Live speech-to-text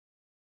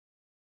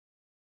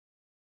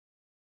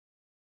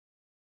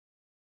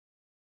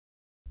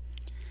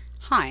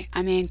Hi,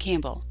 I'm Ann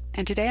Campbell,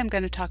 and today I'm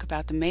going to talk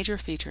about the major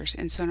features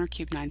in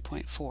SonarQube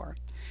 9.4.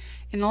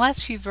 In the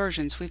last few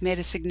versions, we've made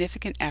a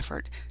significant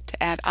effort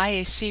to add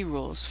IAC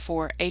rules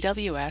for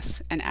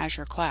AWS and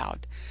Azure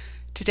Cloud.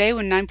 Today,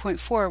 with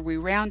 9.4, we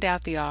round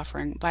out the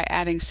offering by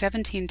adding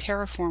 17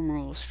 Terraform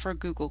rules for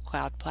Google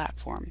Cloud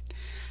Platform.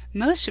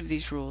 Most of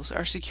these rules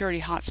are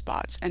security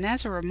hotspots, and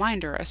as a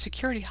reminder, a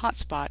security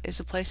hotspot is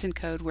a place in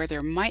code where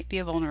there might be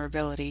a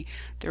vulnerability,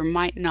 there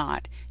might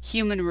not.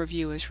 Human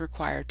review is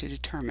required to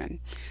determine.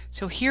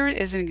 So here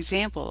is an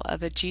example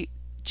of a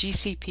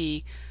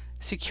GCP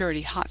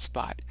security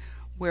hotspot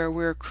where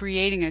we're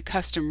creating a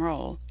custom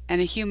role, and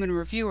a human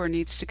reviewer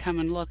needs to come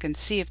and look and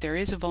see if there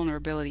is a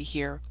vulnerability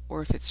here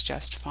or if it's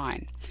just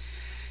fine.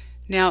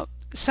 Now,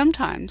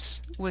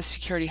 sometimes with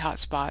security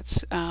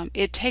hotspots,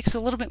 it takes a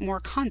little bit more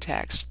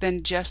context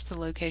than just the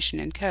location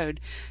in code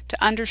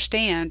to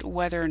understand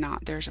whether or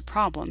not there's a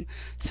problem.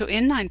 So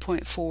in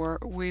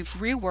 9.4, we've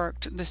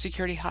reworked the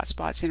security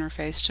hotspots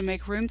interface to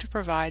make room to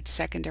provide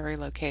secondary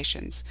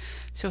locations.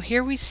 So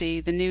here we see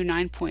the new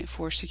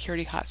 9.4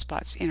 security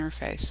hotspots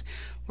interface.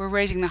 We're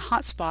raising the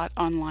hotspot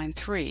on line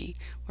 3,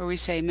 where we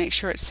say make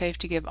sure it's safe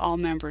to give all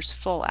members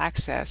full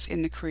access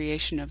in the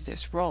creation of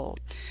this role.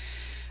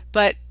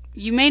 But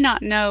you may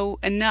not know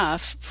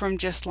enough from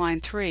just line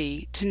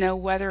 3 to know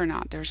whether or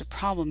not there's a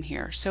problem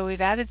here. So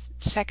we've added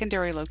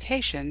secondary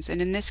locations,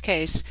 and in this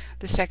case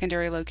the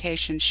secondary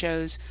location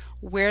shows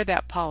where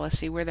that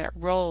policy, where that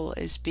role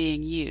is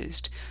being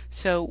used.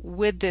 So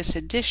with this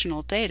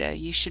additional data,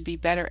 you should be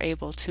better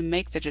able to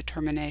make the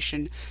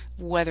determination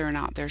whether or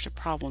not there's a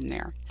problem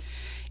there.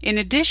 In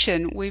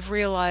addition, we've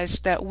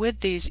realized that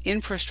with these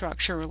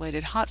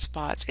infrastructure-related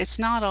hotspots, it's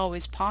not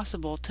always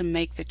possible to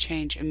make the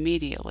change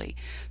immediately.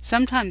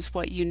 Sometimes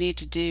what you need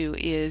to do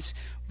is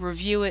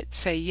review it,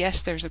 say, yes,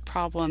 there's a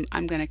problem,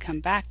 I'm going to come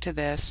back to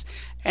this,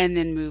 and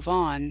then move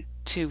on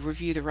to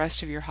review the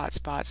rest of your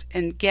hotspots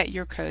and get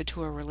your code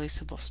to a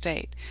releasable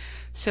state.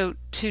 So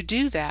to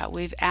do that,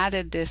 we've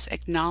added this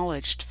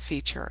acknowledged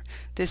feature.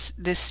 This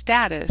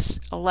status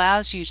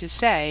allows you to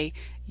say,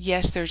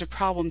 yes, there's a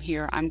problem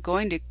here, I'm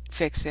going to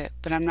fix it,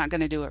 but I'm not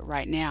going to do it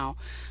right now.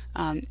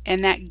 And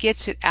that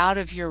gets it out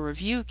of your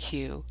review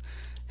queue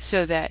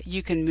so that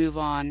you can move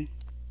on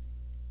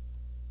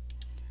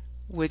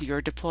with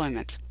your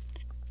deployment.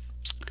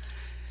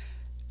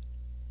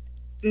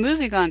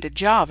 Moving on to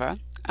Java,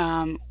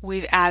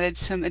 we've added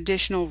some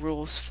additional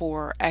rules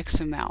for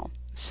XML.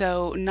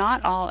 So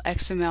not all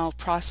XML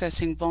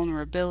processing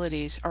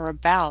vulnerabilities are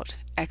about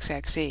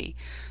XXE.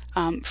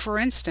 For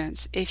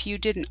instance, if you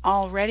didn't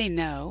already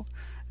know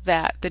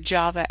that the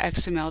Java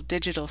XML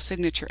Digital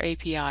Signature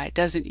API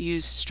doesn't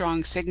use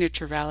strong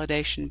signature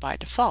validation by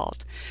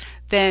default,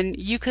 then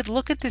you could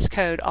look at this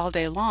code all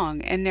day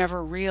long and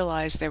never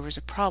realize there was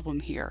a problem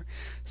here.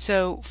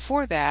 So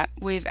for that,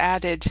 we've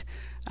added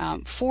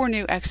 4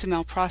 new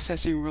XML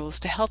processing rules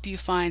to help you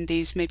find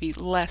these maybe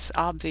less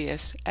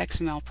obvious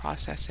XML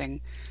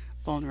processing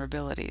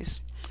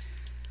vulnerabilities.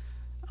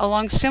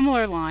 Along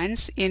similar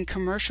lines, in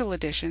commercial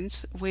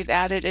editions, we've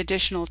added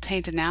additional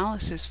taint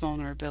analysis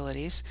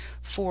vulnerabilities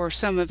for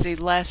some of the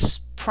less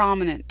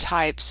prominent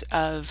types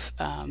of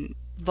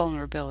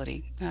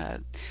vulnerability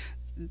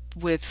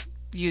with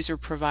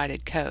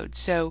user-provided code.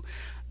 So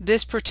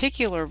this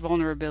particular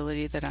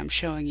vulnerability that I'm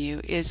showing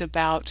you is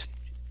about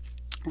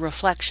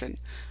reflection,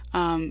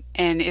 and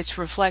it's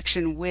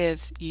reflection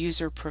with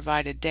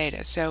user-provided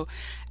data. So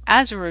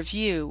as a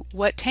review,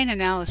 what taint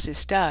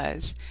analysis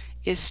does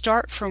is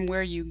start from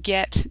where you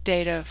get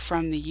data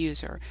from the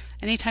user.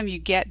 Anytime you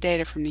get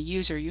data from the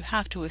user, you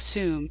have to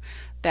assume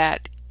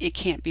that it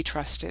can't be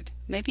trusted.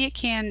 Maybe it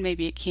can,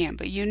 maybe it can't,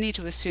 but you need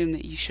to assume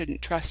that you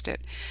shouldn't trust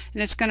it.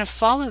 And it's going to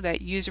follow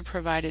that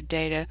user-provided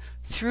data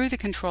through the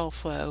control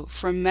flow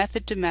from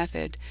method to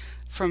method,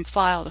 from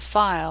file to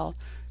file,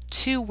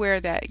 to where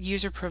that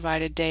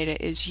user-provided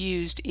data is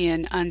used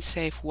in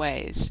unsafe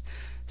ways.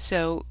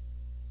 So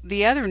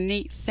the other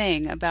neat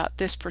thing about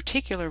this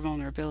particular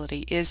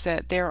vulnerability is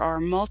that there are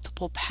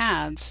multiple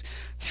paths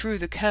through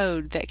the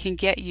code that can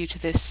get you to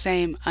this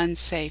same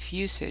unsafe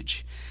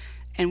usage.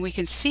 And we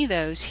can see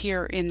those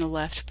here in the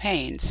left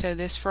pane. So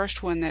this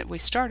first one that we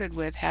started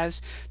with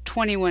has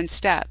 21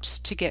 steps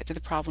to get to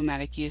the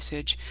problematic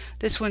usage.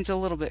 This one's a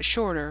little bit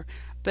shorter,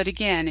 but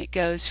again, it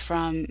goes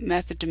from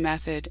method to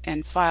method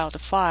and file to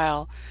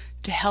file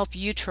to help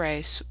you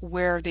trace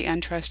where the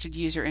untrusted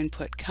user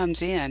input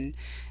comes in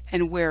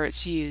and where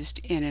it's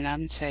used in an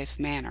unsafe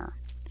manner.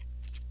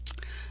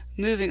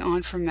 Moving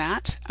on from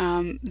that,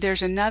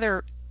 there's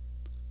another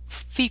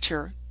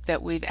feature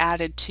that we've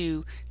added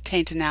to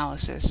taint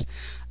analysis.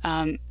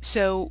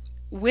 So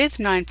with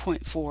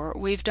 9.4,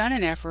 we've done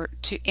an effort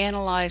to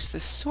analyze the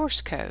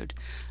source code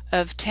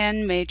of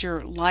 10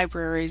 major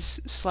libraries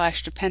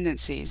 /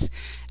 dependencies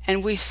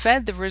and we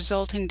fed the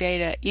resulting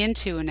data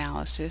into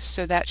analysis,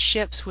 so that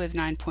ships with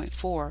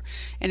 9.4,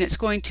 and it's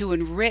going to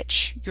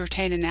enrich your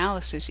taint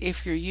analysis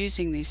if you're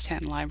using these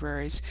 10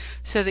 libraries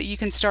so that you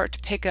can start to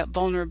pick up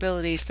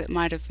vulnerabilities that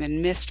might have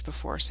been missed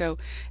before. So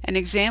an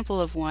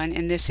example of one,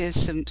 and this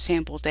is some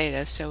sample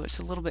data, so it's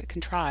a little bit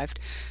contrived,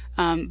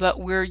 but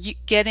we're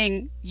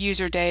getting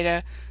user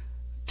data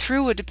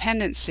through a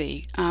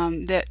dependency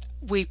that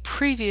we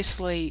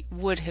previously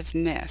would have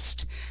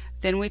missed.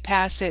 Then we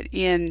pass it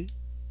in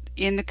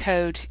the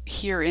code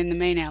here in the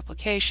main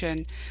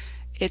application.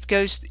 It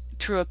goes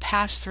through a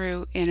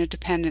pass-through in a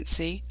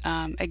dependency.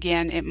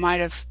 Again,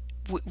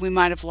 we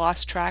might have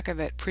lost track of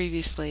it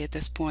previously at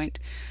this point.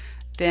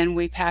 Then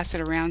we pass it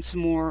around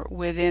some more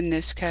within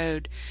this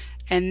code,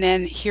 and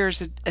then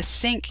here's a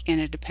sink in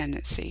a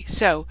dependency.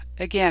 So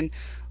again,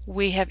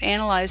 we have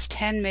analyzed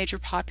 10 major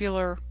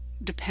popular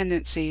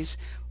dependencies,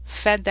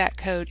 fed that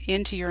code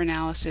into your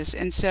analysis,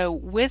 and so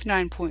with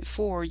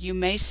 9.4 you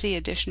may see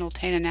additional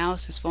taint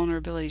analysis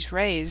vulnerabilities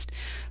raised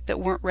that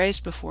weren't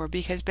raised before,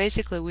 because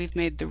basically we've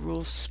made the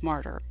rules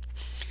smarter.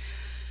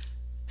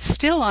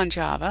 Still on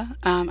Java,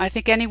 I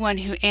think anyone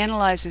who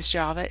analyzes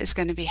Java is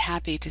going to be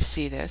happy to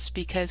see this,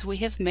 because we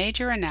have made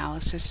your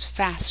analysis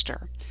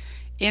faster.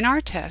 In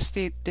our test,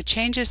 the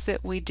changes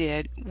that we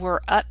did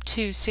were up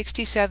to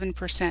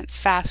 67%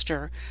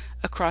 faster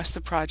across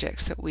the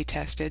projects that we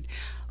tested.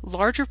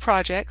 Larger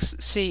projects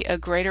see a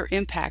greater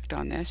impact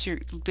on this. Your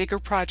bigger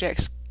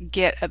projects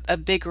get a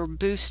bigger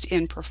boost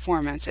in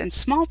performance, and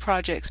small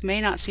projects may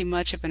not see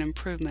much of an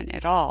improvement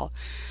at all.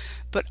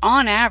 But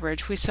on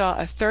average, we saw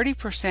a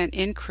 30%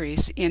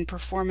 increase in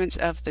performance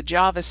of the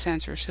Java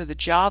sensor, so the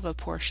Java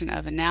portion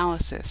of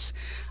analysis,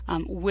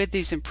 with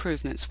these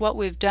improvements. What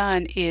we've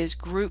done is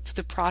group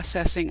the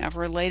processing of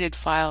related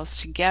files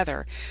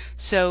together,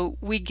 so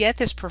we get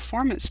this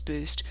performance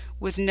boost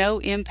with no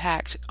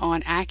impact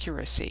on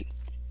accuracy.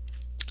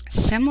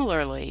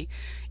 Similarly,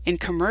 in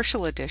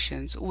commercial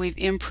editions, we've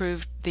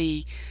improved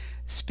the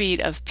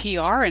speed of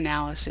PR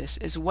analysis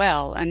as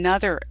well,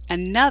 another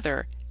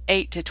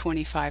 8 to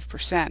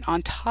 25%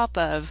 on top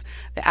of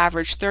the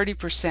average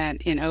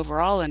 30% in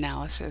overall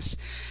analysis.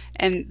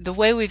 And the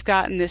way we've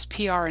gotten this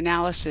PR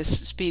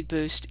analysis speed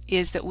boost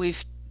is that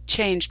we've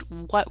changed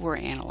what we're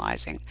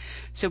analyzing.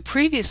 So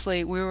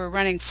previously we were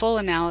running full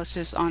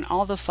analysis on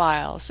all the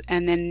files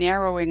and then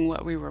narrowing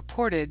what we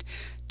reported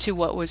to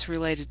what was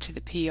related to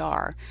the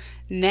PR.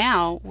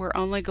 Now we're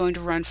only going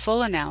to run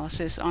full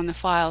analysis on the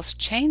files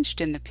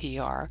changed in the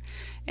PR,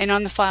 and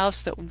on the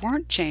files that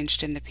weren't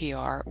changed in the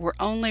PR, we're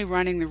only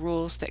running the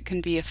rules that can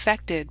be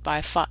affected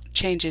by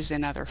changes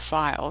in other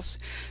files.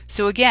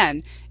 So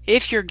again,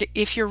 if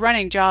you're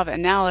running Java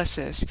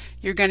analysis,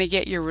 you're going to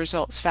get your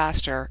results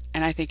faster,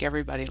 and I think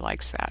everybody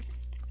likes that.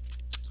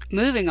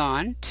 Moving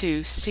on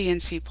to C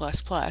and C++,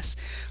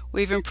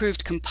 we've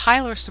improved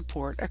compiler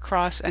support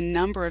across a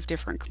number of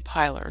different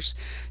compilers.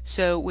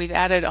 So we've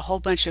added a whole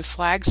bunch of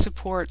flag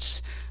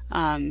supports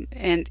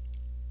and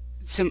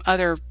some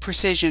other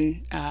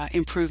precision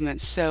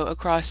improvements. So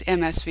across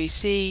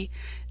MSVC,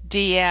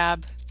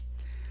 DAB,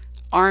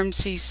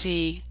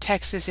 ARMCC,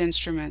 Texas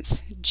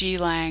Instruments,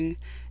 GLang,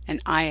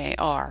 and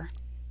IAR.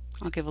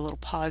 I'll give a little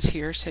pause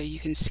here so you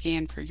can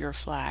scan for your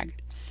flag.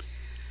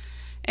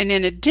 And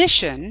in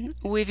addition,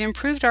 we've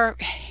improved our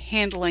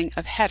handling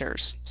of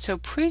headers. So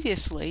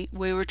previously,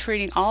 we were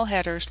treating all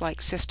headers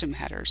like system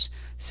headers,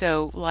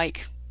 so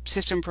like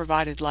system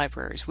provided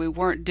libraries. We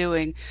weren't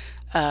doing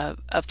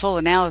a full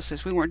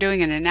analysis. We weren't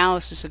doing an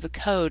analysis of the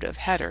code of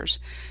headers.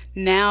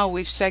 Now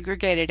we've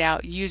segregated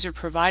out user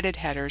provided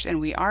headers, and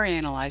we are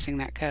analyzing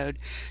that code.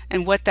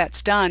 And what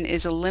that's done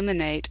is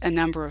eliminate a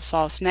number of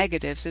false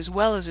negatives as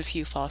well as a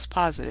few false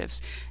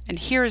positives. And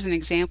here is an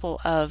example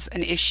of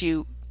an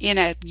issue in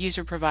a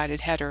user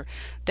provided header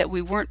that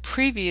we weren't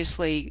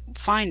previously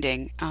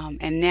finding,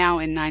 and now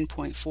in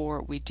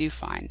 9.4 we do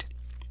find.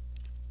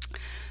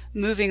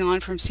 Moving on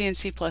from C and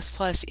C++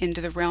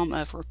 into the realm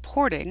of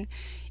reporting,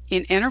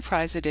 in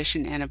Enterprise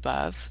Edition and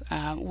above,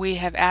 we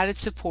have added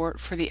support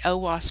for the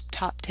OWASP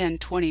Top 10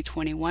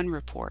 2021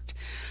 report.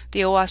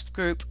 The OWASP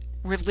group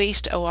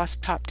released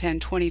OWASP Top 10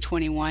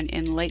 2021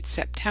 in late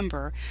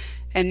September,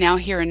 and now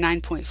here in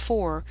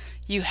 9.4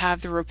 you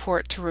have the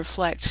report to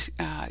reflect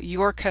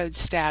your code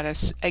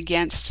status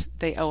against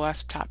the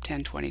OWASP Top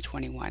 10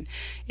 2021.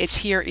 It's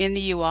here in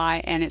the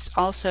UI, and it's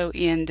also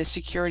in the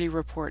security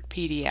report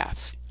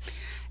PDF.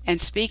 And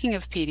speaking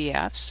of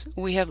PDFs,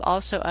 we have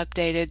also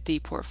updated the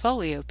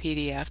portfolio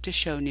PDF to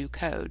show new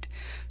code.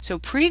 So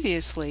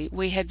previously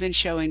we had been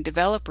showing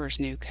developers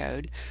new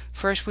code.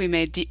 First we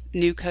made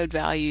new code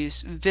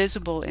values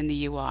visible in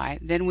the UI,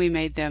 then we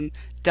made them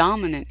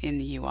dominant in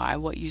the UI,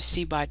 what you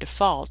see by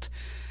default.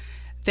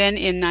 Then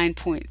in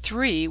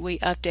 9.3 we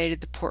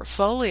updated the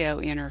portfolio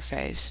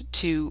interface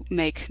to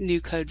make new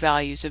code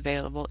values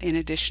available in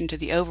addition to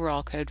the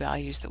overall code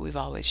values that we've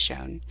always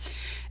shown.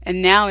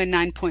 And now in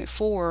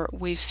 9.4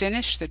 we've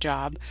finished the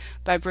job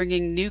by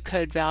bringing new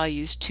code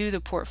values to the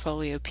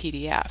portfolio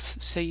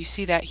PDF. So you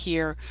see that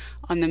here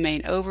on the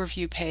main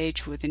overview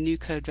page with the new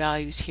code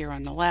values here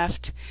on the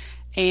left,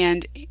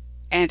 and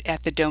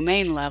at the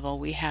domain level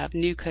we have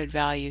new code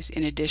values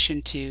in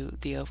addition to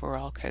the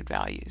overall code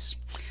values.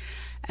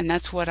 And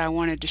that's what I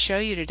wanted to show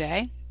you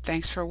today.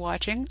 Thanks for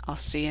watching. I'll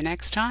see you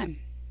next time.